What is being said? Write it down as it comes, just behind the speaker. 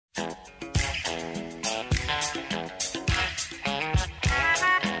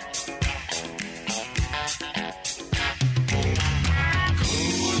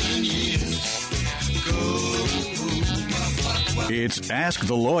It's Ask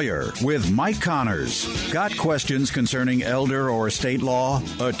the Lawyer with Mike Connors. Got questions concerning elder or estate law?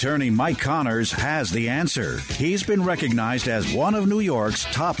 Attorney Mike Connors has the answer. He's been recognized as one of New York's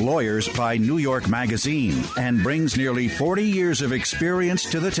top lawyers by New York Magazine and brings nearly 40 years of experience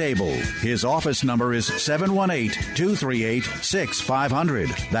to the table. His office number is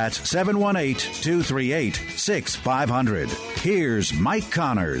 718-238-6500. That's 718-238-6500. Here's Mike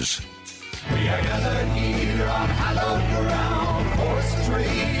Connors. We are gathered here on hallowed ground, horses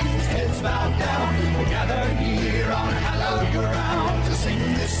raised, heads bowed down. We're gathered here on hallowed ground to sing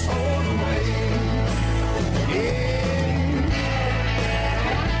this soul away. Yeah.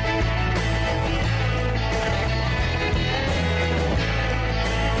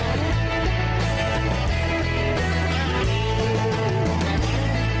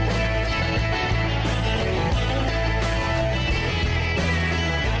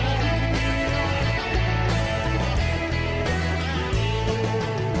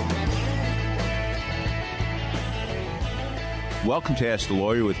 Welcome to Ask the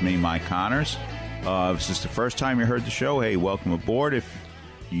Lawyer with me, Mike Connors. If this is the first time you heard the show, hey, welcome aboard. If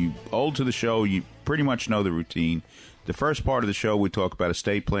you're old to the show, you pretty much know the routine. The first part of the show, we talk about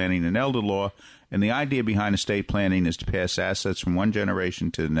estate planning and elder law, and the idea behind estate planning is to pass assets from one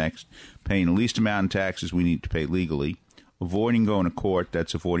generation to the next, paying the least amount of taxes we need to pay legally, avoiding going to court,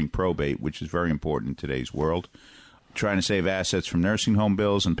 that's avoiding probate, which is very important in today's world, trying to save assets from nursing home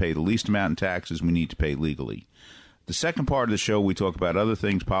bills and pay the least amount in taxes we need to pay legally. The second part of the show, we talk about other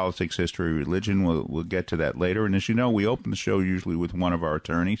things, politics, history, religion. We'll get to that later. And as you know, we open the show usually with one of our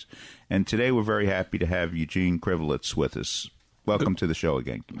attorneys. And today we're very happy to have Eugene Krivolitz with us. Welcome to the show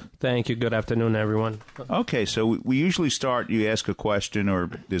again. Thank you. Good afternoon, everyone. Okay, so we usually start, you ask a question, or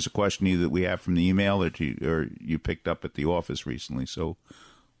there's a question either that we have from the email that you picked up at the office recently. So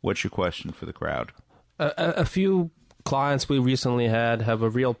what's your question for the crowd? A few clients we recently had have a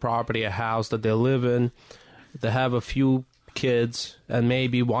real property, a house that they live in. They have a few kids, and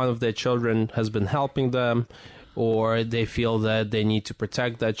maybe one of their children has been helping them, or they feel that they need to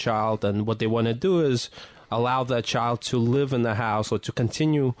protect that child, and what they want to do is allow that child to live in the house or to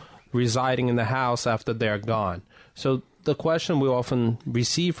continue residing in the house after they're gone. So the question we often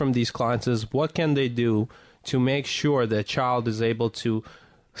receive from these clients is, what can they do to make sure their child is able to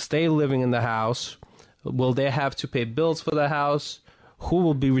stay living in the house? Will they have to pay bills for the house? Who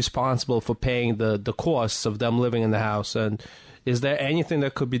will be responsible for paying the costs of them living in the house? And is there anything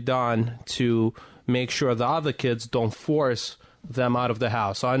that could be done to make sure the other kids don't force them out of the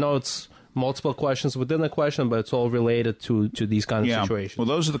house? So I know it's multiple questions within the question, but it's all related to these kind of situations. Well,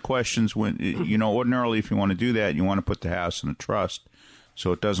 those are the questions when, ordinarily if you want to do that, you want to put the house in a trust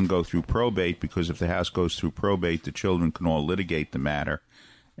so it doesn't go through probate, because if the house goes through probate, the children can all litigate the matter.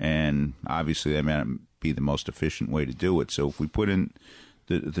 And obviously that may be the most efficient way to do it. So if we put in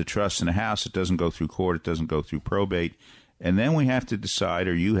the trust in a house, it doesn't go through court, it doesn't go through probate, and then we have to decide,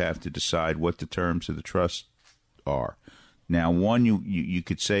 or you have to decide, what the terms of the trust are. Now, one, you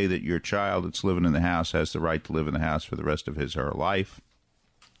could say that your child that's living in the house has the right to live in the house for the rest of his or her life,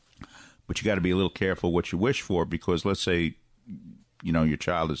 but you got to be a little careful what you wish for, because let's say, your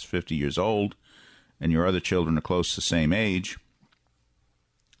child is 50 years old and your other children are close to the same age.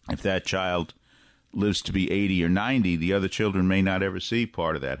 If that child lives to be 80 or 90, the other children may not ever see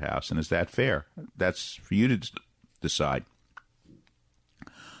part of that house. And is that fair? That's for you to decide.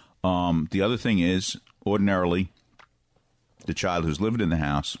 The other thing is, ordinarily, the child who's living in the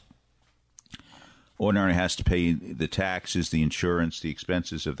house ordinarily has to pay the taxes, the insurance, the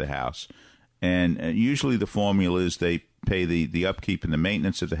expenses of the house. And usually the formula is they pay the upkeep and the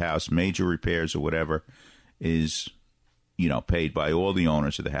maintenance of the house, major repairs or whatever is paid by all the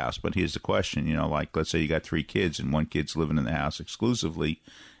owners of the house. But here's the question, like let's say you got 3 kids and one kid's living in the house exclusively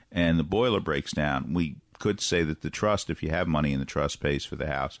and the boiler breaks down. We could say that the trust, if you have money in the trust, pays for the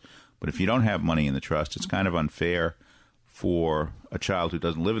house. But if you don't have money in the trust, it's kind of unfair for a child who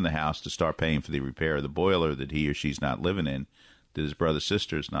doesn't live in the house to start paying for the repair of the boiler that he or she's not living in, that his brother or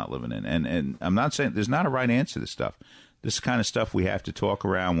sister is not living in. And I'm not saying there's not a right answer to this stuff. This kind of stuff we have to talk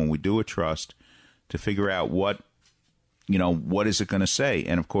around when we do a trust to figure out what is it going to say?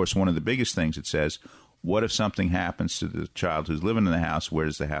 And, of course, one of the biggest things it says, what if something happens to the child who's living in the house? Where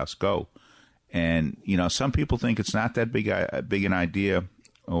does the house go? And, some people think it's not that big an idea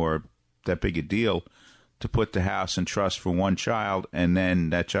or that big a deal to put the house in trust for one child, and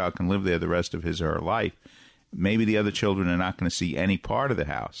then that child can live there the rest of his or her life. maybe the other children are not going to see any part of the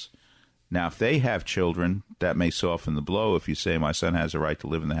house. Now, if they have children, that may soften the blow. If you say, my son has a right to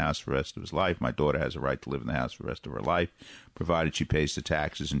live in the house for the rest of his life, my daughter has a right to live in the house for the rest of her life, provided she pays the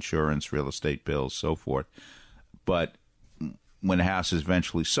taxes, insurance, real estate bills, so forth. But when the house is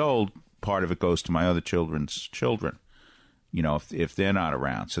eventually sold, part of it goes to my other children's children, if they're not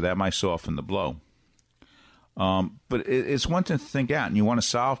around. So that might soften the blow. But it's one thing to think out, and you want to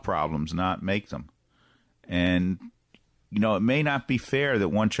solve problems, not make them. And it may not be fair that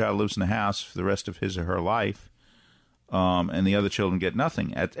one child lives in the house for the rest of his or her life, and the other children get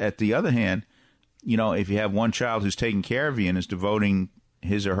nothing. At the other hand, if you have one child who's taking care of you and is devoting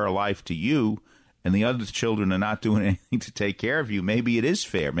his or her life to you, and the other children are not doing anything to take care of you, maybe it is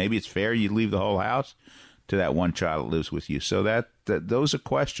fair. Maybe it's fair you leave the whole house to that one child that lives with you. So that those are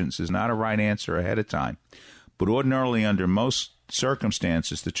questions. There's not a right answer ahead of time. But ordinarily, under most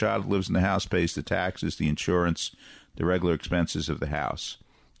circumstances, the child who lives in the house pays the taxes, the insurance, the regular expenses of the house.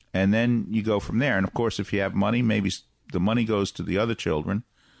 And then you go from there. And, of course, if you have money, maybe the money goes to the other children,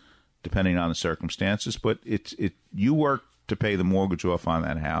 depending on the circumstances. But you work to pay the mortgage off on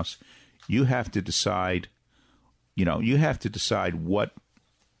that house. You have to decide, what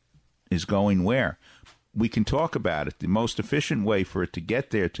is going where. We can talk about it. The most efficient way for it to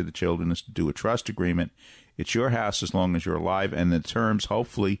get there to the children is to do a trust agreement. It's your house as long as you're alive, and the terms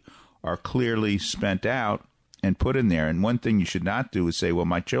hopefully are clearly spent out and put in there. And one thing you should not do is say, well,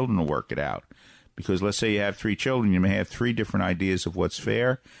 my children will work it out. Because let's say you have 3 children, you may have 3 different ideas of what's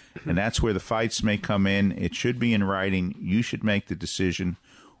fair, and that's where the fights may come in. It should be in writing. You should make the decision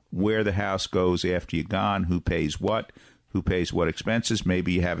where the house goes after you're gone, who pays what expenses.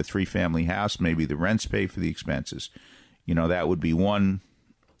 Maybe you have a 3-family house. Maybe the rents pay for the expenses. That would be one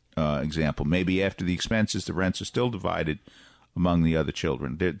example. Maybe after the expenses, the rents are still divided among the other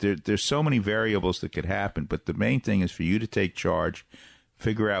children. There's so many variables that could happen, but the main thing is for you to take charge,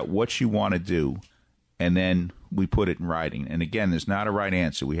 figure out what you want to do, and then we put it in writing. And again, there's not a right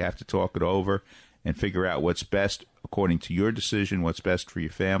answer. We have to talk it over and figure out what's best according to your decision, what's best for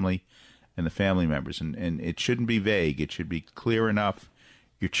your family and the family members. And it shouldn't be vague. It should be clear enough.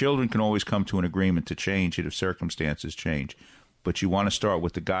 Your children can always come to an agreement to change it if circumstances change. But you want to start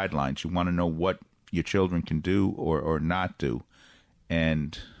with the guidelines. You want to know what your children can do or not do.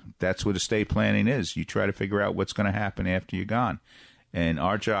 And that's what estate planning is. You try to figure out what's going to happen after you're gone. And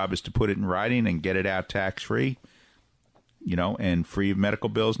our job is to put it in writing and get it out tax-free, and free of medical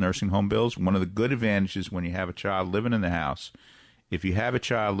bills, nursing home bills. One of the good advantages when you have a child living in the house, if you have a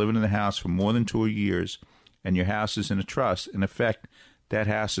child living in the house for more than 2 years and your house is in a trust, in effect, that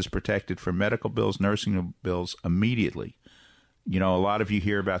house is protected for medical bills, nursing bills immediately. A lot of you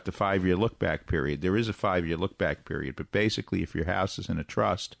hear about the 5-year look-back period. There is a 5-year look-back period, but basically if your house is in a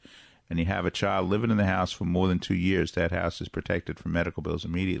trust and you have a child living in the house for more than 2 years, that house is protected for medical bills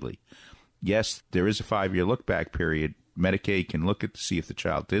immediately. Yes, there is a 5-year look-back period. Medicaid can look at to see if the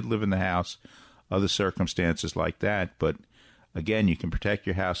child did live in the house, other circumstances like that. But again, you can protect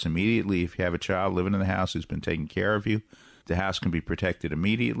your house immediately if you have a child living in the house who's been taking care of you. The house can be protected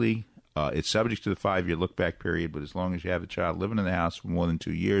immediately. It's subject to the 5-year look-back period, but as long as you have a child living in the house for more than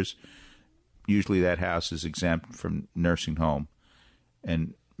 2 years, usually that house is exempt from nursing home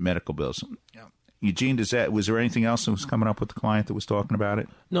and medical bills. Eugene, was there anything else that was coming up with the client that was talking about it?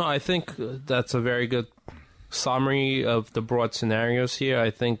 No, I think that's a very good summary of the broad scenarios here.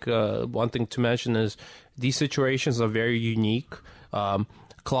 I think one thing to mention is these situations are very unique.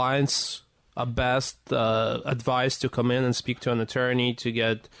 Clients are best advised to come in and speak to an attorney to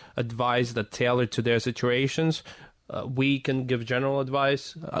get advice that tailored to their situations. We can give general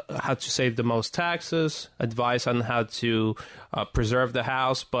advice, how to save the most taxes, advice on how to preserve the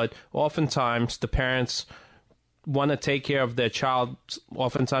house, but oftentimes the parents want to take care of their child,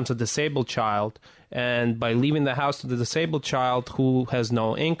 oftentimes a disabled child, and by leaving the house to the disabled child who has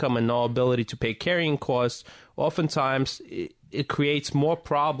no income and no ability to pay carrying costs, oftentimes it creates more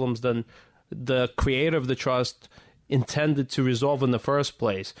problems than the creator of the trust intended to resolve in the first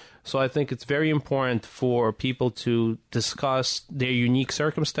place. So I think it's very important for people to discuss their unique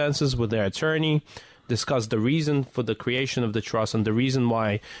circumstances with their attorney, discuss the reason for the creation of the trust and the reason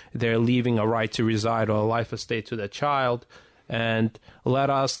why they're leaving a right to reside or a life estate to their child, and let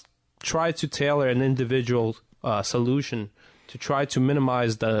us try to tailor an individual solution to try to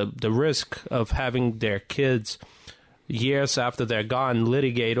minimize the risk of having their kids years after they're gone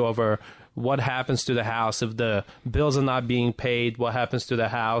litigate over what happens to the house if the bills are not being paid, what happens to the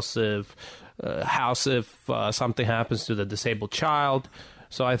house if something happens to the disabled child.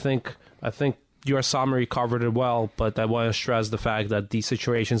 So I think your summary covered it well, but I want to stress the fact that these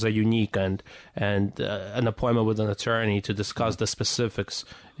situations are unique, and an appointment with an attorney to discuss the specifics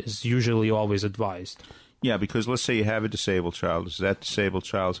is usually always advised. Yeah, because let's say you have a disabled child. Does that disabled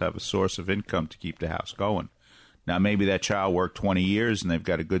child have a source of income to keep the house going? Now, maybe that child worked 20 years and they've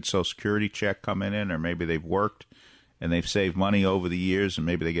got a good Social Security check coming in, or maybe they've worked and they've saved money over the years, and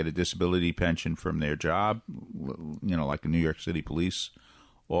maybe they get a disability pension from their job, like a New York City police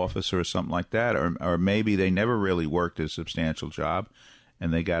officer or something like that, or maybe they never really worked a substantial job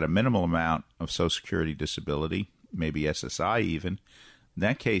and they got a minimal amount of Social Security disability, maybe SSI even. In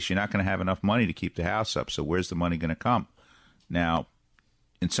that case, you're not going to have enough money to keep the house up, so where's the money going to come? Now,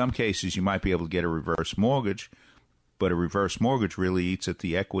 in some cases, you might be able to get a reverse mortgage, but a reverse mortgage really eats at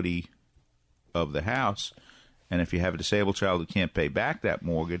the equity of the house, and if you have a disabled child who can't pay back that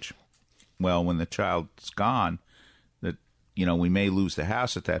mortgage, well, when the child's gone, we may lose the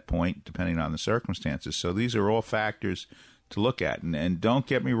house at that point, depending on the circumstances. So these are all factors to look at. And don't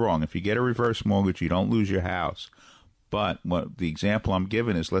get me wrong, if you get a reverse mortgage, you don't lose your house. But what the example I'm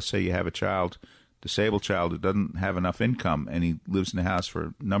giving is, let's say you have a disabled child who doesn't have enough income, and he lives in the house for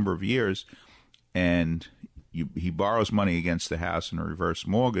a number of years, and he borrows money against the house in a reverse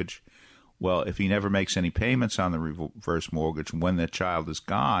mortgage. Well, if he never makes any payments on the reverse mortgage, when the child is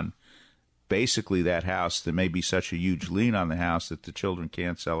gone, basically that house, there may be such a huge lien on the house that the children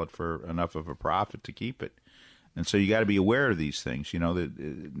can't sell it for enough of a profit to keep it. And so you got to be aware of these things.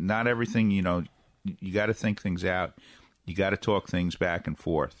 That not everything, you got to think things out. You got to talk things back and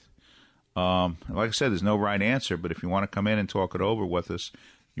forth. Like I said, there's no right answer, but if you want to come in and talk it over with us,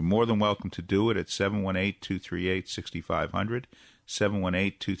 you're more than welcome to do it at 718-238-6500,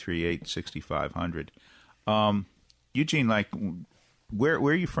 718-238-6500. Eugene, where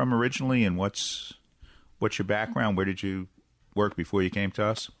are you from originally, and what's your background? Where did you work before you came to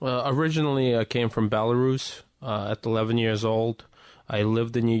us? Well, originally I came from Belarus at 11 years old. I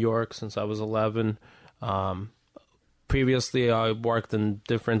lived in New York since I was 11. Previously, I worked in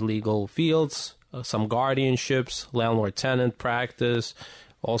different legal fields, some guardianships, landlord-tenant practice.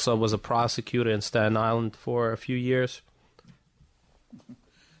 Also was a prosecutor in Staten Island for a few years.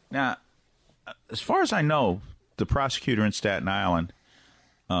 Now, as far as I know, the prosecutor in Staten Island,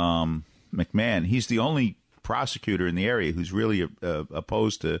 McMahon, he's the only prosecutor in the area who's really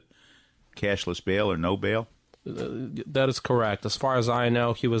opposed to cashless bail or no bail. That is correct. As far as I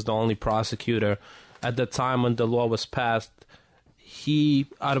know, he was the only prosecutor. At the time when the law was passed, he,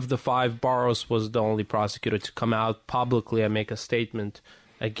 out of the 5 boroughs, was the only prosecutor to come out publicly and make a statement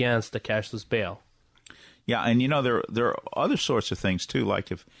against the cashless bail. Yeah, and there are other sorts of things too,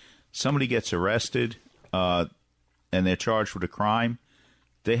 like if somebody gets arrested and they're charged with a crime,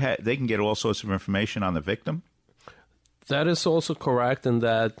 they can get all sorts of information on the victim. That is also correct in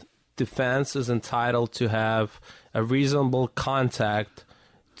that defense is entitled to have a reasonable contact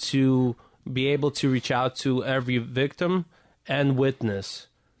to be able to reach out to every victim and witness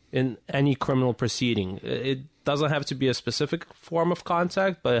in any criminal proceeding. It doesn't have to be a specific form of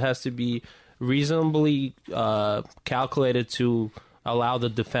contact, but it has to be reasonably calculated to allow the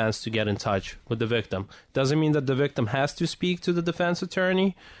defense to get in touch with the victim. Doesn't mean that the victim has to speak to the defense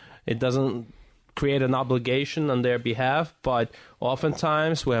attorney. It doesn't create an obligation on their behalf, but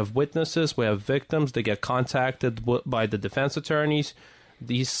oftentimes we have witnesses, we have victims, they get contacted by the defense attorneys.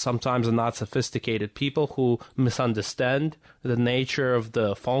 These sometimes are not sophisticated people who misunderstand the nature of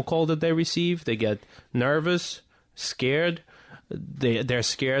the phone call that they receive. They get nervous, scared. They're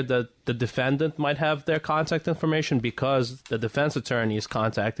scared that the defendant might have their contact information because the defense attorney is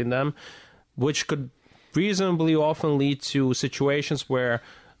contacting them, which could reasonably often lead to situations where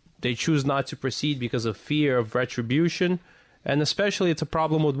they choose not to proceed because of fear of retribution, and especially it's a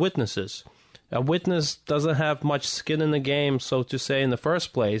problem with witnesses. A witness doesn't have much skin in the game, so to say, in the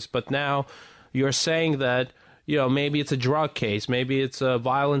first place, but now you're saying that, maybe it's a drug case, maybe it's a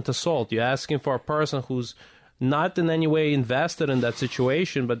violent assault. You're asking for a person who's not in any way invested in that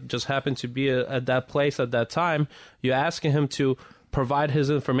situation, but just happened to be at that place at that time. You're asking him to provide his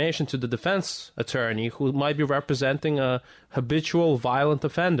information to the defense attorney who might be representing a habitual violent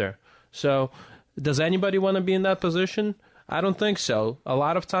offender. So does anybody want to be in that position? I don't think so. A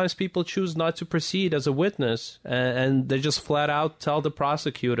lot of times people choose not to proceed as a witness, and they just flat out tell the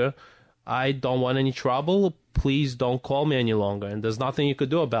prosecutor, I don't want any trouble, please don't call me any longer. And there's nothing you could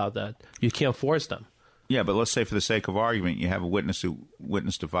do about that. You can't force them. Yeah, but let's say for the sake of argument, you have a witness who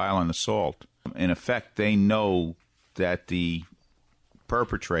witnessed a violent assault. In effect, they know that the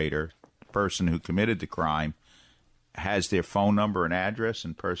perpetrator, the person who committed the crime, has their phone number and address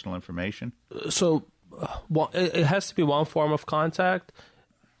and personal information. So it has to be one form of contact.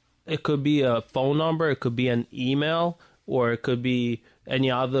 it could be a phone number, it could be an email, or it could be any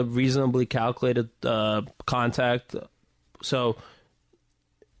other reasonably calculated contact. So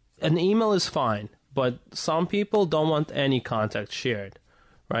an email is fine, but some people don't want any contact shared,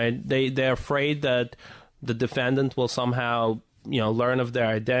 right? They're afraid that the defendant will somehow, learn of their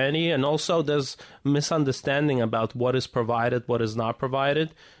identity, and also there's misunderstanding about what is provided, what is not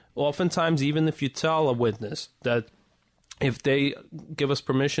provided. Oftentimes, even if you tell a witness that if they give us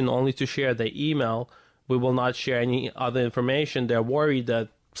permission only to share their email, we will not share any other information, they're worried that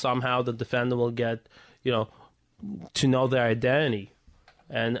somehow the defendant will get, to know their identity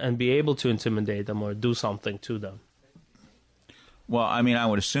and be able to intimidate them or do something to them. Well, I mean, I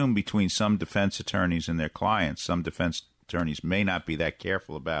would assume between some defense attorneys and their clients, some defense attorneys may not be that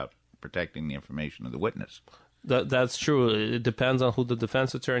careful about protecting the information of the witness. That's true. It depends on who the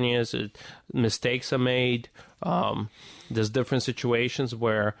defense attorney is. Mistakes are made. There's different situations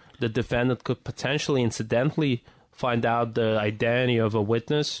where the defendant could potentially incidentally find out the identity of a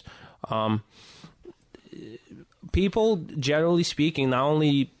witness. People, generally speaking, not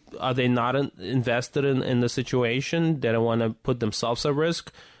only are they not invested in the situation, they don't want to put themselves at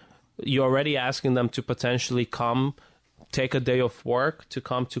risk. You're already asking them to potentially come, take a day off work to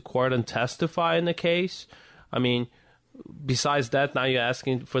come to court and testify in the case. I mean, besides that, now you're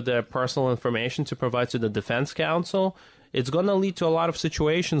asking for their personal information to provide to the defense counsel. It's going to lead to a lot of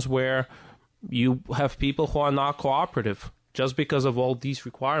situations where you have people who are not cooperative just because of all these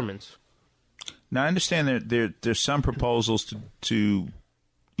requirements. Now, I understand there's some proposals to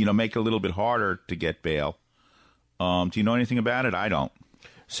make it a little bit harder to get bail. Do you know anything about it? I don't.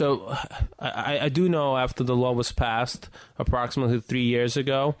 So I do know after the law was passed approximately 3 years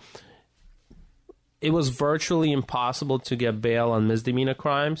ago, it was virtually impossible to get bail on misdemeanor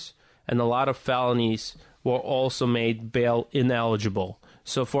crimes, and a lot of felonies were also made bail ineligible.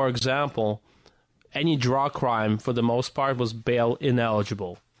 So, for example, any drug crime, for the most part, was bail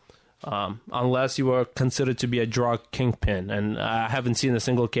ineligible, unless you were considered to be a drug kingpin. And I haven't seen a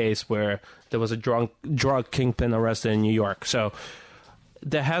single case where there was a drug kingpin arrested in New York. So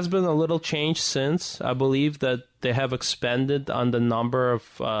there has been a little change since. I believe that they have expanded on the number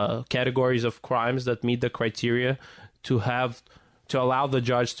of categories of crimes that meet the criteria to allow the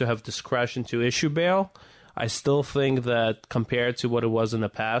judge to have discretion to issue bail. I still think that compared to what it was in the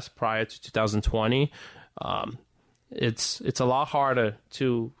past, prior to 2020, it's a lot harder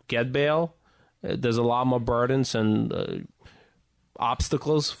to get bail. There's a lot more burdens and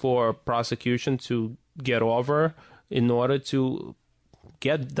obstacles for prosecution to get over in order to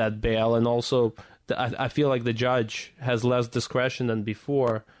get that bail, and also I feel like the judge has less discretion than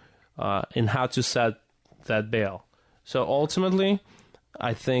before in how to set that bail. So ultimately,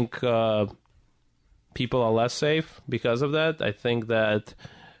 I think people are less safe because of that. I think that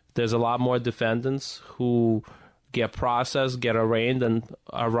there's a lot more defendants who get processed, get arraigned, and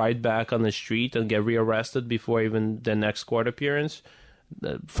are right back on the street and get rearrested before even their next court appearance.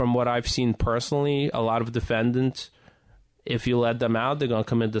 From what I've seen personally, a lot of defendants, if you let them out, they're going to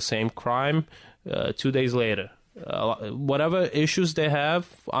commit the same crime 2 days later. Whatever issues they have,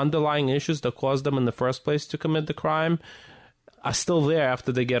 underlying issues that caused them in the first place to commit the crime, are still there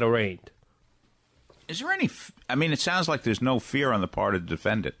after they get arraigned. Is there any... it sounds like there's no fear on the part of the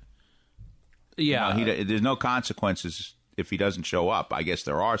defendant. Yeah. There's no consequences if he doesn't show up. I guess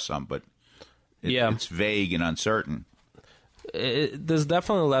there are some, but it's vague and uncertain. There's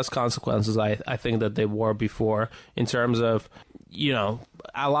definitely less consequences, I think, that there were before, in terms of,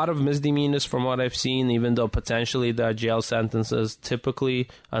 a lot of misdemeanors from what I've seen, even though potentially there are jail sentences, typically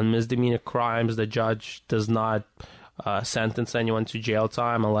on misdemeanor crimes, the judge does not sentence anyone to jail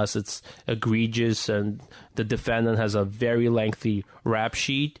time unless it's egregious and the defendant has a very lengthy rap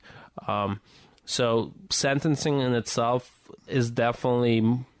sheet. So sentencing in itself is definitely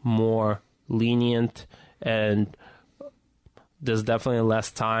more lenient, and there's definitely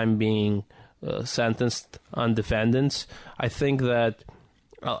less time being sentenced on defendants. I think that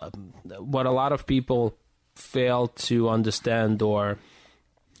what a lot of people fail to understand or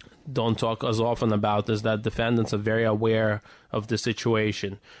don't talk as often about is that defendants are very aware of the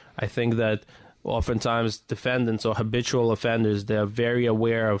situation. I think that oftentimes defendants or habitual offenders, they're very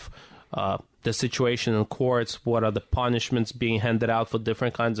aware of the situation in courts, what are the punishments being handed out for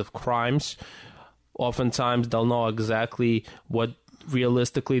different kinds of crimes. Oftentimes they'll know exactly what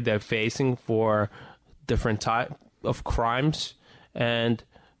realistically they're facing for different type of crimes. And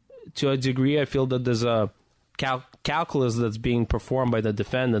to a degree, I feel that there's a calculus that's being performed by the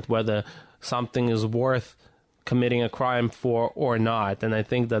defendant, whether something is worth committing a crime for or not. And I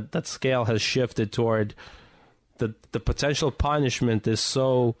think that scale has shifted toward the potential punishment is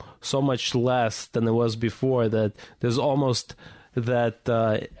so much less than it was before that there's almost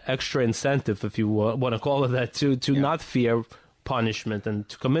that extra incentive, if you want to call it that, to not fear punishment and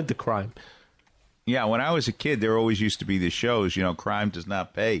to commit the crime. Yeah, when I was a kid, there always used to be the shows, crime does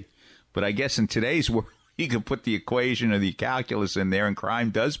not pay. But I guess in today's world, you can put the equation or the calculus in there, and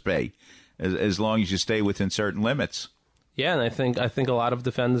crime does pay, as long as you stay within certain limits. Yeah, and I think a lot of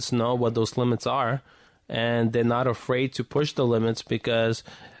defendants know what those limits are, and they're not afraid to push the limits because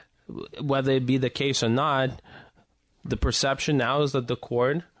whether it be the case or not, the perception now is that the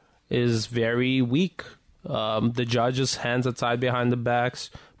court is very weak. The judges' hands are tied behind the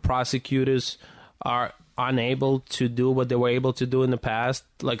backs. Prosecutors are unable to do what they were able to do in the past.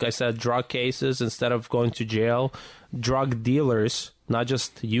 Like I said, drug cases, instead of going to jail, drug dealers, not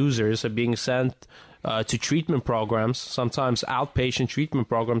just users, are being sent to treatment programs, sometimes outpatient treatment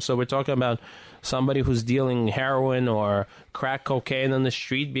programs. So we're talking about somebody who's dealing heroin or crack cocaine on the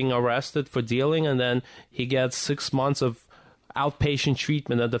street being arrested for dealing, and then he gets 6 months of outpatient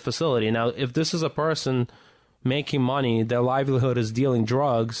treatment at the facility. Now, if this is a person making money, their livelihood is dealing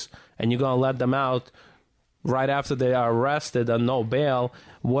drugs, and you're going to let them out right after they are arrested on no bail,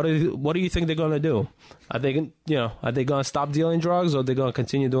 what do you think they're going to do? Are they going to stop dealing drugs, or are they going to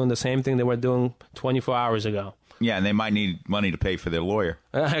continue doing the same thing they were doing 24 hours ago? Yeah, and they might need money to pay for their lawyer.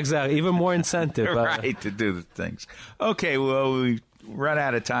 Exactly. Even more incentive. Right, to do the things. Okay, well, we run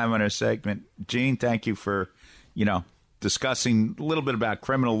out of time on our segment. Gene, thank you for, discussing a little bit about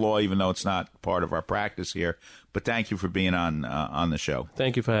criminal law, even though it's not part of our practice here. But thank you for being on the show.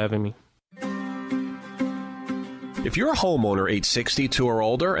 Thank you for having me. If you're a homeowner age 62 or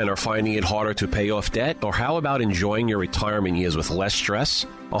older and are finding it harder to pay off debt, or how about enjoying your retirement years with less stress?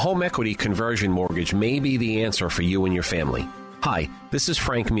 A home equity conversion mortgage may be the answer for you and your family. Hi, this is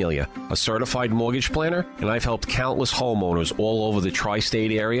Frank Melia, a certified mortgage planner, and I've helped countless homeowners all over the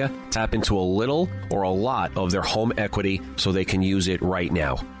tri-state area tap into a little or a lot of their home equity so they can use it right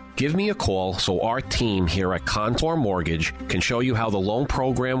now. Give me a call so our team here at Contour Mortgage can show you how the loan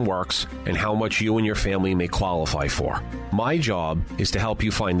program works and how much you and your family may qualify for. My job is to help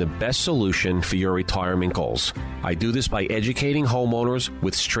you find the best solution for your retirement goals. I do this by educating homeowners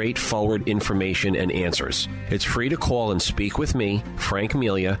with straightforward information and answers. It's free to call and speak with me, Frank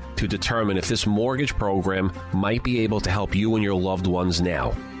Melia, to determine if this mortgage program might be able to help you and your loved ones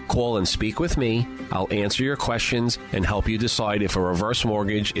now. Call and speak with me. I'll answer your questions and help you decide if a reverse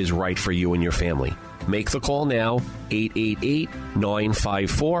mortgage is right for you and your family. Make the call now,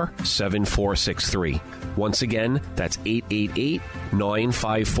 888-954-7463. Once again, that's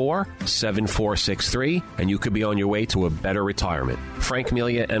 888-954-7463, and you could be on your way to a better retirement. Frank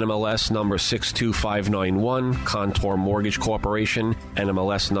Melia, NMLS number 62591, Contour Mortgage Corporation,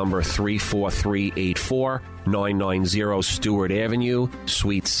 NMLS number 34384, 990 Stewart Avenue,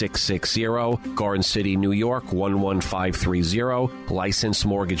 Suite 660, Garden City, New York, 11530, licensed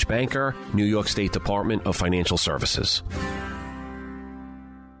mortgage banker, New York State Department of Financial Services.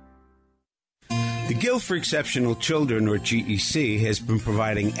 The Guild for Exceptional Children, or GEC, has been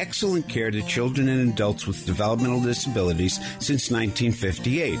providing excellent care to children and adults with developmental disabilities since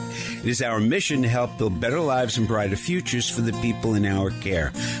 1958. It is our mission to help build better lives and brighter futures for the people in our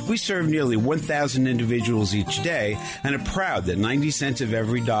care. We serve nearly 1,000 individuals each day and are proud that 90 cents of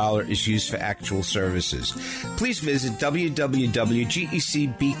every dollar is used for actual services. Please visit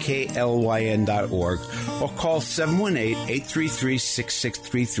www.gecbklyn.org or call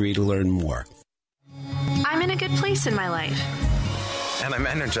 718-833-6633 to learn more. I'm in a good place in my life. And I'm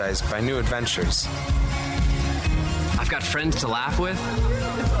energized by new adventures. I've got friends to laugh with.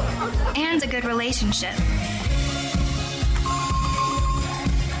 And a good relationship.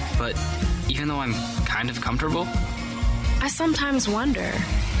 But even though I'm kind of comfortable, I sometimes wonder,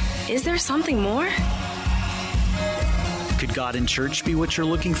 is there something more? Could God and church be what you're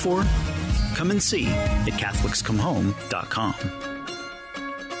looking for? Come and see at CatholicsComeHome.com.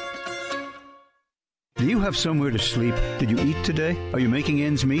 Do you have somewhere to sleep? Did you eat today? Are you making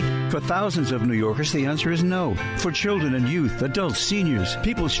ends meet? For thousands of New Yorkers, the answer is no. For children and youth, adults, seniors,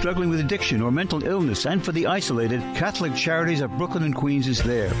 people struggling with addiction or mental illness, and for the isolated, Catholic Charities of Brooklyn and Queens is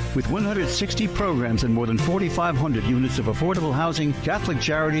there. With 160 programs and more than 4,500 units of affordable housing, Catholic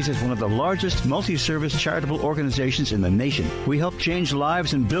Charities is one of the largest multi-service charitable organizations in the nation. We help change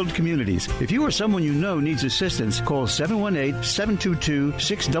lives and build communities. If you or someone you know needs assistance, call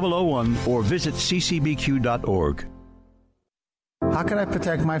 718-722-6001 or visit ccbq.org. How can I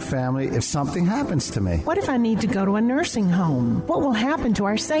protect my family if something happens to me? What if I need to go to a nursing home? What will happen to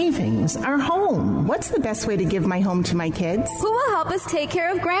our savings, our home? What's the best way to give my home to my kids? Who will help us take care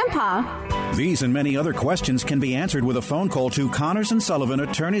of Grandpa? These and many other questions can be answered with a phone call to Connors & Sullivan,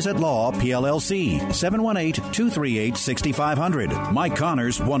 Attorneys at Law, PLLC, 718-238-6500. Mike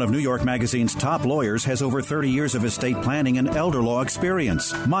Connors, one of New York Magazine's top lawyers, has over 30 years of estate planning and elder law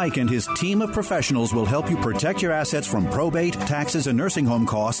experience. Mike and his team of professionals will help you protect your assets from probate, taxes, and nursing home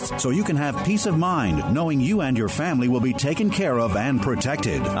costs so you can have peace of mind knowing you and your family will be taken care of and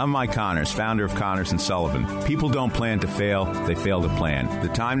protected. I'm Mike Connors, founder of Connors & Sullivan. People don't plan to fail, they fail to plan. The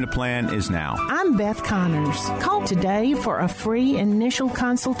time to plan is now. I'm Beth Connors. Call today for a free initial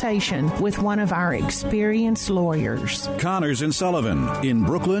consultation with one of our experienced lawyers. Connors & Sullivan in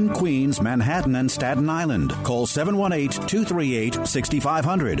Brooklyn, Queens, Manhattan, and Staten Island. Call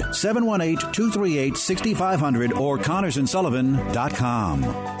 718-238-6500, 718-238-6500, or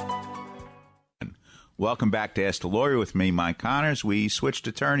ConnorsandSullivan.com. Welcome back to Ask the Lawyer with me, Mike Connors. We switched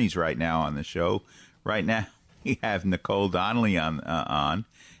attorneys right now on the show. Right now, we have Nicole Donnelly on.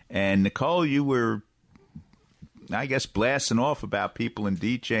 And, Nicole, you were, I guess, blasting off about people and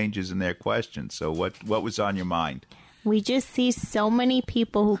deed changes and their questions. So what was on your mind? We just see so many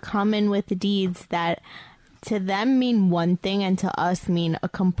people who come in with deeds that to them mean one thing and to us mean a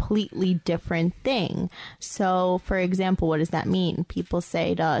completely different thing. So, for example, what does that mean? People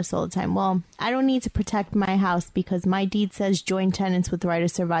say to us all the time, well, I don't need to protect my house because my deed says joint tenants with right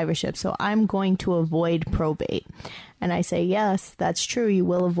of survivorship, so I'm going to avoid probate. And I say, yes, that's true. You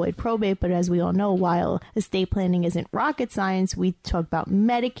will avoid probate. But as we all know, while estate planning isn't rocket science, we talk about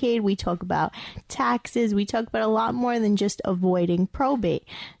Medicaid, we talk about taxes, we talk about a lot more than just avoiding probate.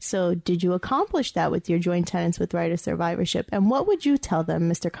 So did you accomplish that with your joint tenants with right of survivorship? And what would you tell them,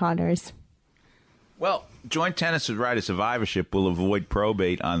 Mr. Connors? Well, joint tenants with right of survivorship will avoid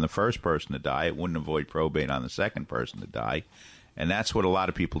probate on the first person to die. It wouldn't avoid probate on the second person to die. And that's what a lot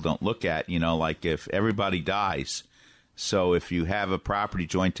of people don't look at. You know, like if everybody dies. So if you have a property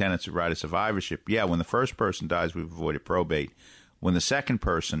joint tenants with right of survivorship, yeah, when the first person dies, we've avoided probate. When the second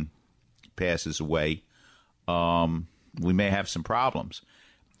person passes away, we may have some problems.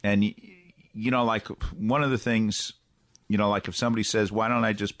 And, you know, like one of the things, you know, like if somebody says, why don't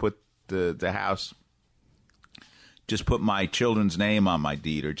I just put the house, just put my children's name on my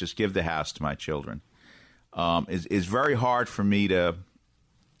deed or just give the house to my children, is very hard for me to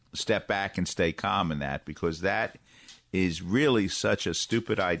step back and stay calm in that, because that is really such a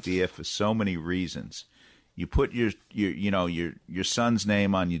stupid idea for so many reasons. You put your son's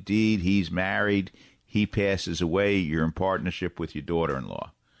name on your deed. He's married. He passes away. You're in partnership with your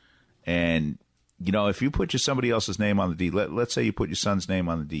daughter-in-law. And, you know, if you put somebody else's name on the deed, let's say you put your son's name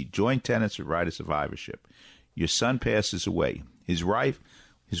on the deed, joint tenants with right of survivorship. Your son passes away. His wife,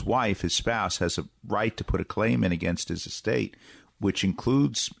 his spouse, has a right to put a claim in against his estate, which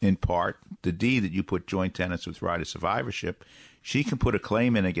includes, in part, the deed that you put joint tenants with right of survivorship. She can put a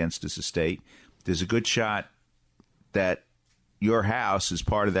claim in against his estate. There's a good shot that your house is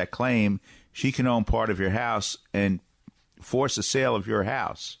part of that claim. She can own part of your house and force a sale of your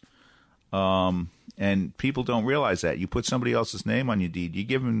house. And people don't realize that. You put somebody else's name on your deed, you're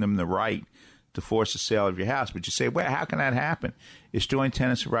giving them the right to force a sale of your house. But you say, well, how can that happen? It's joint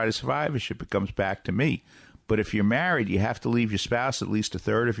tenants with right of survivorship. It comes back to me. But if you're married, you have to leave your spouse at least a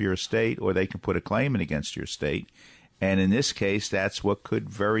third of your estate, or they can put a claim in against your estate. And in this case, that's what could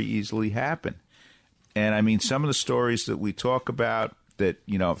very easily happen. And I mean, some of the stories that we talk about that,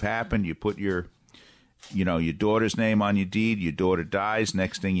 you know, have happened, you put your daughter's name on your deed, your daughter dies,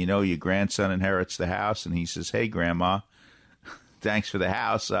 next thing you know, your grandson inherits the house, and he says, hey, Grandma, thanks for the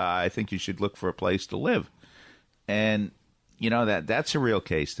house. I think you should look for a place to live. And, you know, that's a real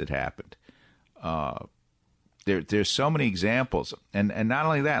case that happened. There's so many examples. And not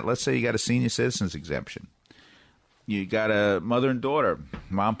only that, let's say you got a senior citizens exemption. You got a mother and daughter.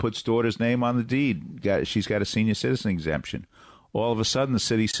 Mom puts daughter's name on the deed. She's got a senior citizen exemption. All of a sudden, the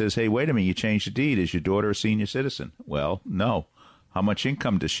city says, hey, wait a minute, you changed the deed. Is your daughter a senior citizen? Well, no. How much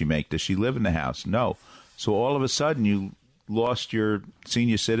income does she make? Does she live in the house? No. So all of a sudden, you lost your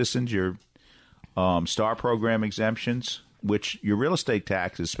senior citizens, your STAR program exemptions, which your real estate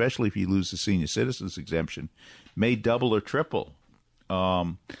taxes, especially if you lose the senior citizens exemption, may double or triple.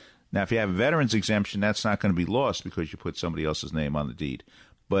 Now, if you have a veterans exemption, that's not going to be lost because you put somebody else's name on the deed.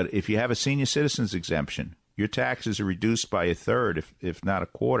 But if you have a senior citizens exemption, your taxes are reduced by a third, if not a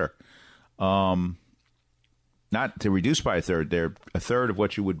quarter. Not to reduce by a third, they're a third of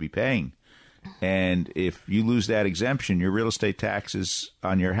what you would be paying. And if you lose that exemption, your real estate taxes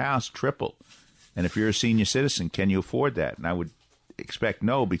on your house triple. And if you're a senior citizen, can you afford that? And I would expect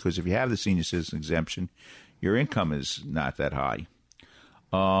no, because if you have the senior citizen exemption, your income is not that high.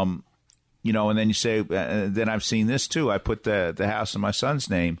 You know, and then you say, then I've seen this too. I put the house in my son's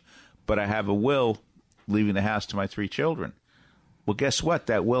name, but I have a will leaving the house to my 3 children. Well, guess what?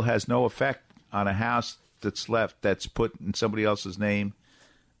 That will has no effect on a house that's left, that's put in somebody else's name,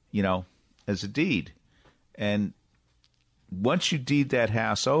 as a deed. And once you deed that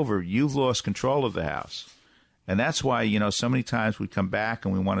house over, you've lost control of the house. And that's why, so many times we come back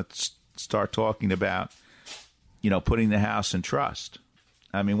and we want to start talking about, putting the house in trust.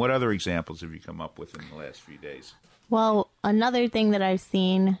 I mean, what other examples have you come up with in the last few days? Well, another thing that I've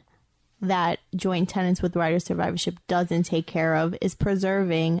seen that joint tenants with right of survivorship doesn't take care of is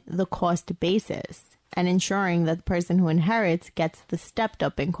preserving the cost basis and ensuring that the person who inherits gets the stepped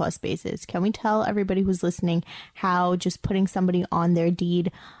up in cost basis. Can we tell everybody who's listening how just putting somebody on their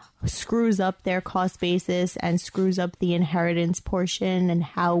deed screws up their cost basis and screws up the inheritance portion, and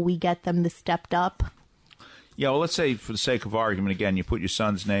how we get them the stepped up? Yeah, well, let's say for the sake of argument, again, you put your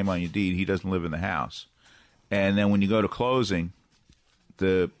son's name on your deed. He doesn't live in the house. And then when you go to closing,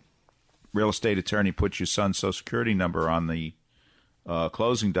 the real estate attorney puts your son's Social Security number on the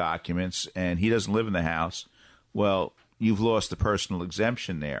closing documents, and he doesn't live in the house. Well, you've lost the personal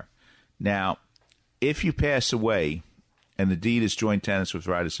exemption there. Now, if you pass away and the deed is joint tenants with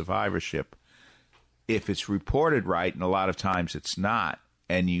right of survivorship, if it's reported right, and a lot of times it's not,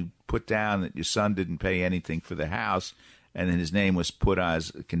 and you put down that your son didn't pay anything for the house and then his name was put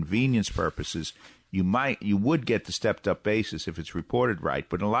as convenience purposes, you would get the stepped up basis if it's reported right.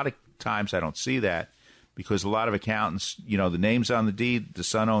 But a lot of times I don't see that, because a lot of accountants, the name's on the deed, the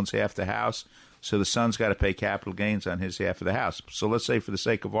son owns half the house, so the son's got to pay capital gains on his half of the house. So let's say, for the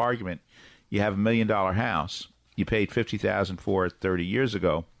sake of argument, you have $1 million house. You paid $50,000 for it 30 years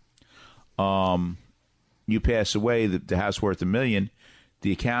ago. You pass away, the house worth $1 million.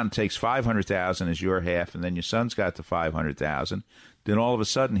 The accountant takes $500,000 as your half, and then your son's got the $500,000. Then all of a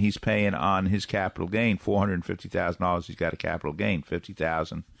sudden he's paying on his capital gain $450,000. He's got a capital gain,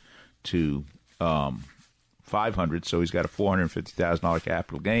 $50,000 to $500, so he's got a $450,000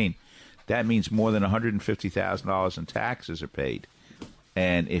 capital gain. That means more than $150,000 in taxes are paid.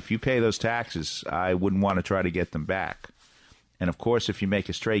 And if you pay those taxes, I wouldn't want to try to get them back. And of course, if you make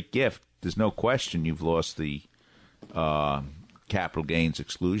a straight gift, there's no question you've lost the capital gains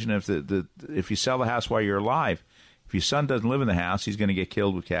exclusion. If you sell the house while you're alive, if your son doesn't live in the house, he's going to get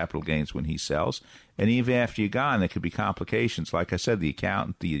killed with capital gains when he sells. And even after you're gone, there could be complications. Like I said, the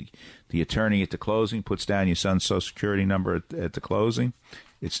accountant, the attorney at the closing puts down your son's Social Security number at the closing.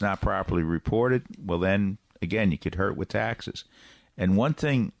 It's not properly reported. Well, then, again, you could hurt with taxes. And one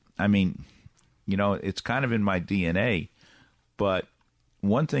thing, it's kind of in my DNA, but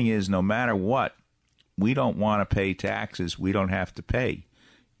one thing is, no matter what, we don't want to pay taxes we don't have to pay.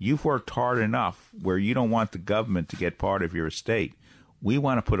 You've worked hard enough where you don't want the government to get part of your estate. We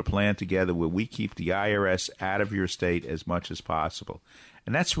want to put a plan together where we keep the IRS out of your estate as much as possible.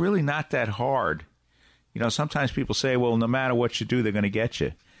 And that's really not that hard. Sometimes people say, well, no matter what you do, they're going to get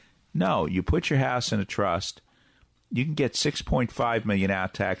you. No, you put your house in a trust. You can get $6.5 million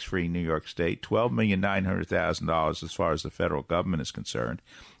out tax-free in New York State, $12,900,000 as far as the federal government is concerned.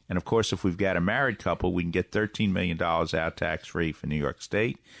 And, of course, if we've got a married couple, we can get $13 million out tax-free for New York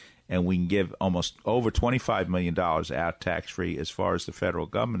State, and we can give almost over $25 million out tax-free as far as the federal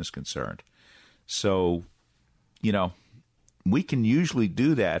government is concerned. So, we can usually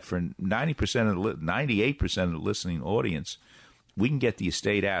do that for 98% of the listening audience. We can get the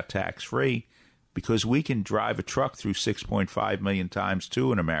estate out tax-free because we can drive a truck through 6.5 million times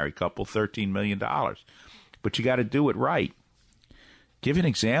two in a married couple, $13 million. But you got to do it right. Give an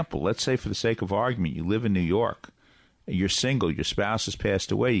example. Let's say, for the sake of argument, you live in New York. You're single. Your spouse has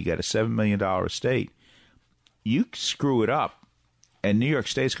passed away. You got a $7 million estate. You screw it up, and New York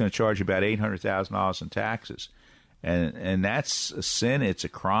State's going to charge you about $800,000 in taxes. And that's a sin. It's a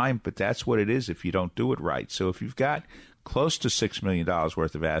crime, but that's what it is if you don't do it right. So if you've got close to $6 million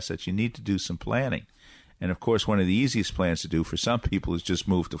worth of assets, you need to do some planning. And, of course, one of the easiest plans to do for some people is just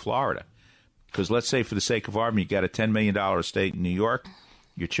move to Florida. Because let's say, for the sake of argument, you got a $10 million estate in New York.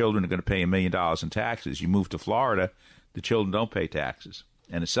 Your children are going to pay $1 million in taxes. You move to Florida, the children don't pay taxes.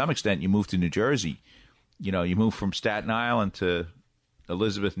 And to some extent, you move to New Jersey. You move from Staten Island to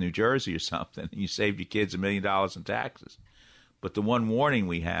Elizabeth, New Jersey or something, and you saved your kids $1 million in taxes. But the one warning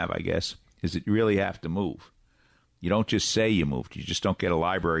we have, I guess, is that you really have to move. You don't just say you moved. You just don't get a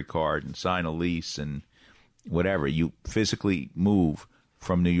library card and sign a lease and whatever. You physically move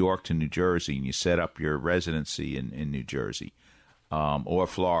from New York to New Jersey, and you set up your residency in New Jersey or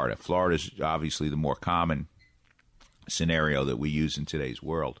Florida. Florida is obviously the more common scenario that we use in today's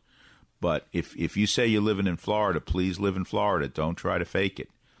world. But if you say you're living in Florida, please live in Florida. Don't try to fake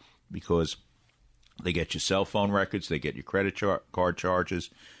it, because they get your cell phone records, they get your credit card charges,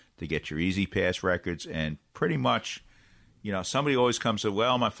 They get your Easy Pass records, and pretty much, somebody always comes and says,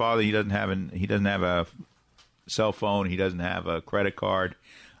 well, my father, he doesn't have a cell phone, he doesn't have a credit card.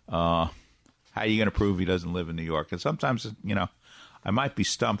 How are you going to prove he doesn't live in New York? And sometimes, I might be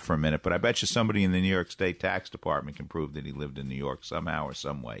stumped for a minute, but I bet you somebody in the New York State Tax Department can prove that he lived in New York somehow or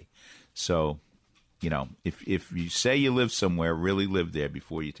some way. So, if you say you live somewhere, really live there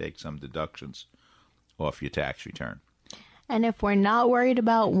before you take some deductions off your tax return. And if we're not worried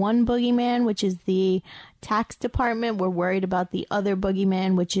about one boogeyman, which is the tax department, we're worried about the other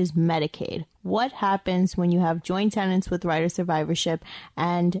boogeyman, which is Medicaid. What happens when you have joint tenants with right of survivorship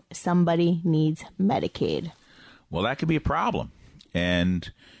and somebody needs Medicaid? Well, that could be a problem. And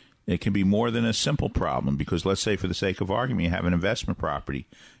it can be more than a simple problem, because let's say, for the sake of argument, you have an investment property,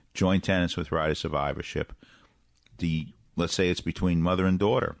 joint tenants with right of survivorship. Let's say it's between mother and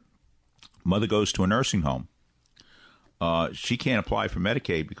daughter. Mother goes to a nursing home. She can't apply for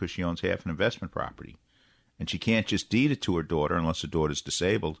Medicaid because she owns half an investment property. And she can't just deed it to her daughter unless the daughter's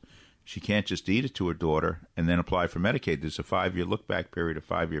disabled. She can't just deed it to her daughter and then apply for Medicaid. There's a 5-year look-back period, a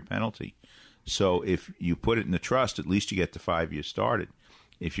 5-year penalty. So if you put it in the trust, at least you get the 5 years started.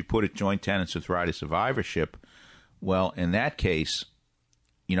 If you put it joint tenants with right of survivorship, well, in that case,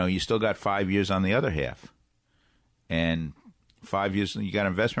 you still got 5 years on the other half. And 5 years, you got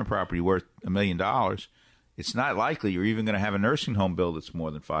investment property worth $1 million. It's not likely you're even going to have a nursing home bill that's more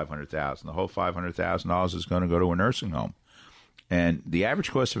than $500,000. The whole $500,000 is going to go to a nursing home. And the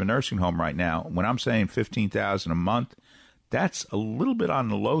average cost of a nursing home right now, when I'm saying $15,000 a month, that's a little bit on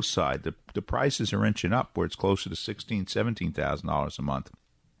the low side. The prices are inching up where it's closer to $16,000, $17,000 a month.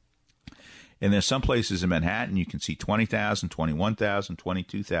 And there's some places in Manhattan you can see $20,000, $21,000,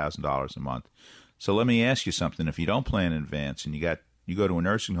 $22,000 a month. So let me ask you something. If you don't plan in advance and you go to a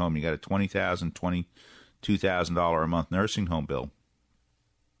nursing home, you got a $20,000, $22,000 a month nursing home bill,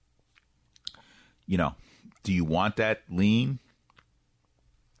 do you want that lien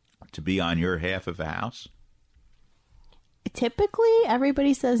to be on your half of the house? Typically,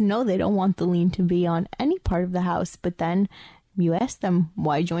 everybody says no, they don't want the lien to be on any part of the house. But then you ask them,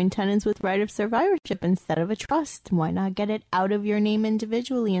 why join tenants with right of survivorship instead of a trust? Why not get it out of your name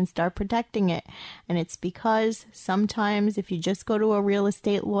individually and start protecting it? And it's because sometimes if you just go to a real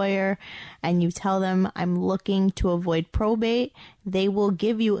estate lawyer and you tell them, I'm looking to avoid probate, they will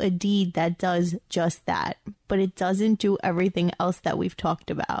give you a deed that does just that. But it doesn't do everything else that we've talked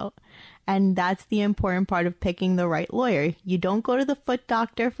about. And that's the important part of picking the right lawyer. You don't go to the foot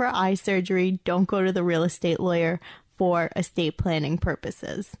doctor for eye surgery. Don't go to the real estate lawyer for estate planning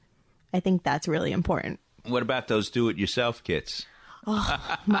purposes. I think that's really important. What about those do-it-yourself kits?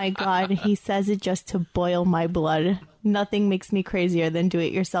 Oh, my God. He says it just to boil my blood. Nothing makes me crazier than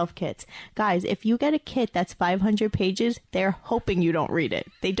do-it-yourself kits. Guys, if you get a kit that's 500 pages, they're hoping you don't read it.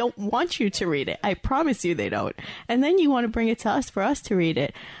 They don't want you to read it. I promise you they don't. And then you want to bring it to us for us to read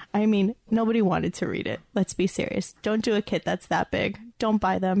it. I mean, nobody wanted to read it. Let's be serious. Don't do a kit that's that big. Don't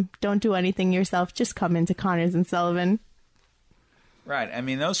buy them. Don't do anything yourself. Just come into Connors and Sullivan. Right. I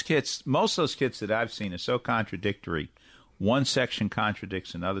mean, those kits, most of those kits that I've seen are so contradictory. One section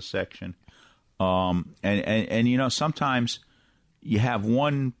contradicts another section. And sometimes you have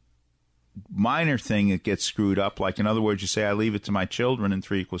one minor thing that gets screwed up. Like, in other words, you say, I leave it to my children in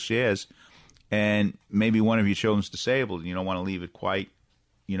 3 equal shares, and maybe one of your children's disabled, and you don't want to leave it quite,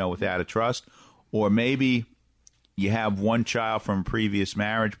 without a trust. Or maybe you have one child from a previous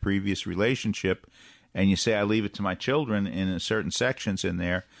marriage, previous relationship, and you say, I leave it to my children in certain sections in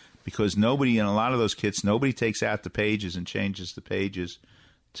there, because nobody, in a lot of those kits, nobody takes out the pages and changes the pages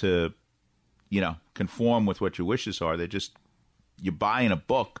to, conform with what your wishes are. You're buying a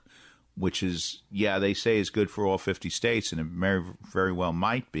book, which is, they say is good for all 50 states, and it very, very well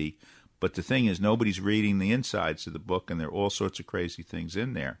might be. But the thing is, nobody's reading the insides of the book, and there are all sorts of crazy things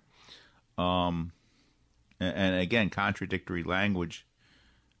in there. And again, contradictory language,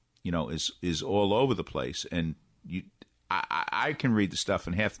 is all over the place. And I can read the stuff,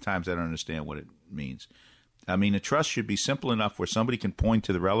 and half the times I don't understand what it means. I mean, a trust should be simple enough where somebody can point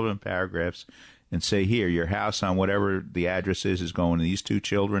to the relevant paragraphs and say, here, your house on whatever the address is going to these 2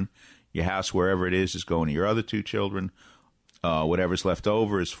 children. Your house, wherever it is going to your other 2 children. Whatever's left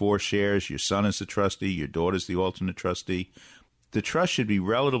over is 4 shares. Your son is the trustee. Your daughter's the alternate trustee. The trust should be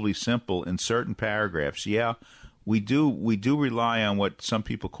relatively simple in certain paragraphs. Yeah, we do rely on what some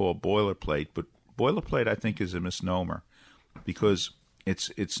people call boilerplate, but boilerplate, I think, is a misnomer, because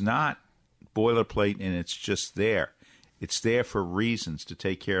it's not boilerplate and it's just there. It's there for reasons, to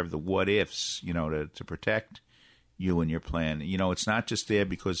take care of the what-ifs, to protect you and your plan. It's not just there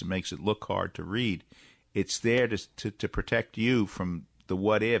because it makes it look hard to read. It's there to protect you from the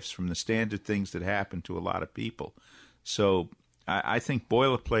what ifs, from the standard things that happen to a lot of people. So I think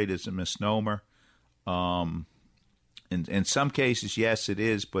boilerplate is a misnomer. In some cases, yes, it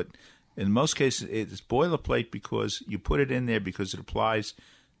is, but in most cases, it's boilerplate because you put it in there because it applies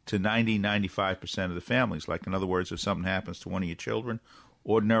to 95% of the families. Like, in other words, if something happens to one of your children,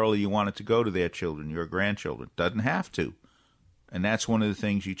 ordinarily you want it to go to their children, your grandchildren. Doesn't have to. And that's one of the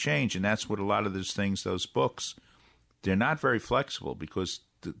things you change, and that's what a lot of those things, those books, they're not very flexible because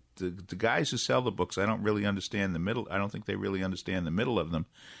the guys who sell the books, I don't really understand the middle. I don't think they really understand the middle of them.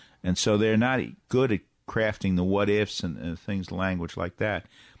 And so they're not good at crafting the what ifs and things, language like that.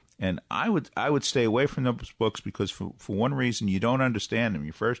 And I would stay away from those books because for one reason, you don't understand them.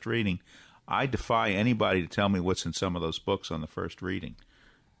 Your first reading, I defy anybody to tell me what's in some of those books on the first reading.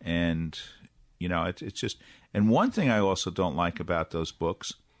 And, you know, it's just, and one thing I also don't like about those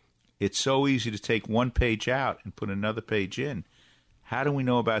books, it's so easy to take one page out and put another page in. How do we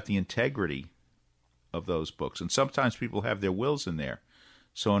know about the integrity of those books? And sometimes people have their wills in there.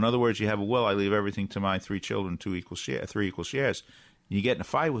 So in other words, you have a will, I leave everything to my 3 children, 3 equal shares. You get in a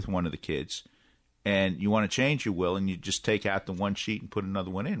fight with one of the kids, and you want to change your will, and you just take out the one sheet and put another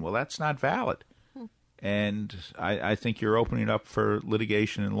one in. Well, that's not valid. And I think you're opening up for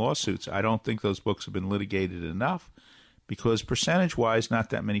litigation and lawsuits. I don't think those books have been litigated enough because percentage-wise,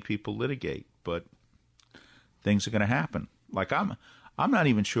 not that many people litigate, but things are going to happen. Like I'm not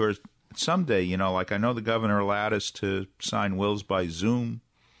even sure someday, you know, like I know the governor allowed us to sign wills by Zoom,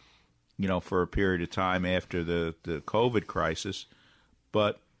 you know, for a period of time after the COVID crisis.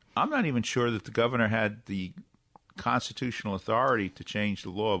 But I'm not even sure that the governor had the constitutional authority to change the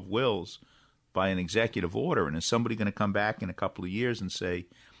law of wills by an executive order. And is somebody going to come back in a couple of years and say,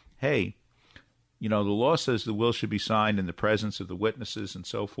 hey, you know, the law says the will should be signed in the presence of the witnesses and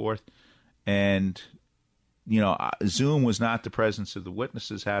so forth. And, you know, Zoom was not the presence of the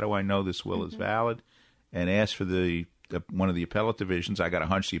witnesses. How do I know this will is valid? And ask for one of the appellate divisions. I got a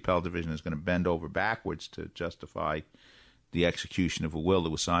hunch the appellate division is going to bend over backwards to justify the execution of a will that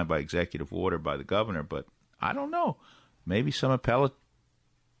was signed by executive order by the governor. But I don't know. Maybe some appellate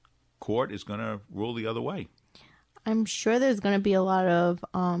court is going to rule the other way. I'm sure there's going to be a lot of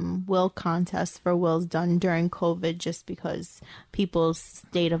will contests for wills done during COVID just because people's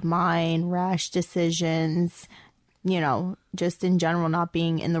state of mind, rash decisions, you know, just in general not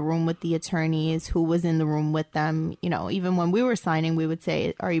being in the room with the attorneys, who was in the room with them. You know, even when we were signing, we would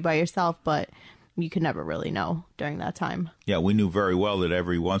say, are you by yourself? But you could never really know during that time. Yeah, we knew very well that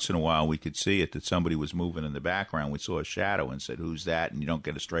every once in a while we could see it, that somebody was moving in the background. We saw a shadow and said, who's that? And you don't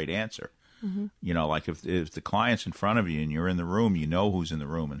get a straight answer. Mm-hmm. You know, like if the client's in front of you and you're in the room, you know who's in the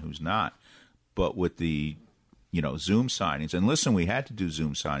room and who's not. But with the, you know, Zoom signings, and listen, we had to do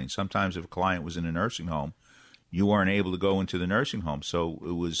Zoom signings. Sometimes if a client was in a nursing home, you weren't able to go into the nursing home. So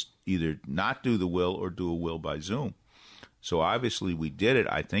it was either not do the will or do a will by Zoom. So obviously we did it.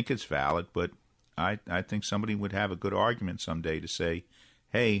 I think it's valid, but I think somebody would have a good argument someday to say,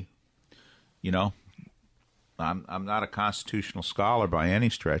 hey, you know, I'm not a constitutional scholar by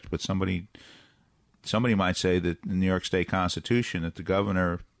any stretch, but somebody might say that in the New York State Constitution that the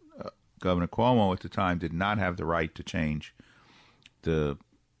Governor Cuomo at the time did not have the right to change the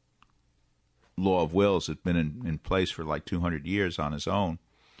law of wills that had been in place for like 200 years on his own,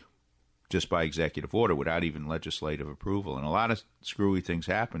 just by executive order without even legislative approval. And a lot of screwy things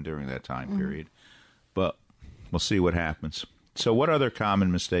happened during that time period. But we'll see what happens. So what other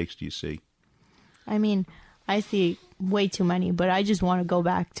common mistakes do you see? I mean, I see way too many, but I just want to go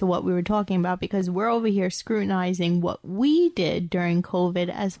back to what we were talking about because we're over here scrutinizing what we did during COVID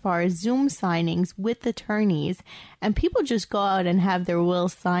as far as Zoom signings with attorneys, and people just go out and have their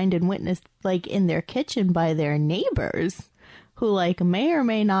wills signed and witnessed like in their kitchen by their neighbors who like may or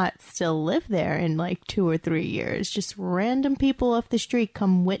may not still live there in like 2 or 3 years. Just random people off the street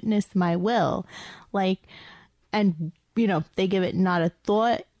come witness my will. Like, and you know, they give it not a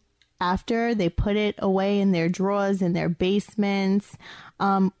thought. After they put it away in their drawers, in their basements.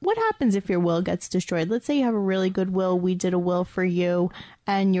 What happens if your will gets destroyed? Let's say you have a really good will. We did a will for you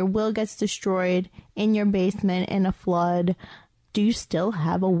and your will gets destroyed in your basement in a flood. Do you still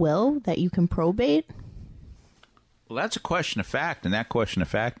have a will that you can probate? Well, that's a question of fact, and that question of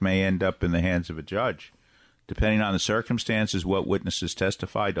fact may end up in the hands of a judge, depending on the circumstances, what witnesses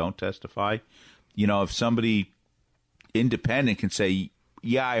testify, don't testify. You know, if somebody independent can say,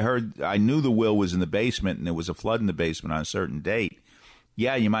 yeah, I knew the will was in the basement and there was a flood in the basement on a certain date.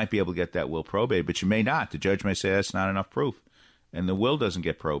 Yeah, you might be able to get that will probated, but you may not. The judge may say that's not enough proof, and the will doesn't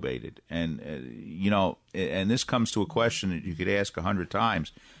get probated. And, you know, and this comes to a question that you could ask 100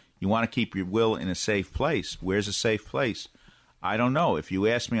 times. You want to keep your will in a safe place. Where's a safe place? I don't know. If you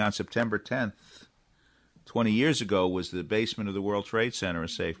asked me on September 10th, 20 years ago, was the basement of the World Trade Center a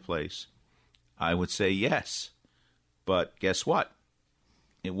safe place? I would say yes. But guess what?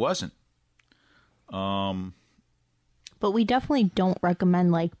 It wasn't. But we definitely don't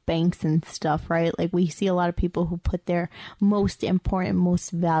recommend like banks and stuff, right? Like we see a lot of people who put their most important, most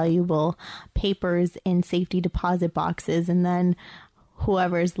valuable papers in safety deposit boxes, and then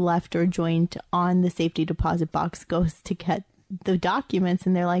whoever's left or joint on the safety deposit box goes to get the documents,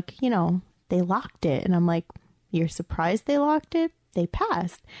 and they're like, they locked it. And I'm like, you're surprised they locked it? They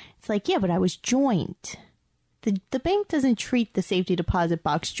passed. It's like, yeah, but I was joint. The bank doesn't treat the safety deposit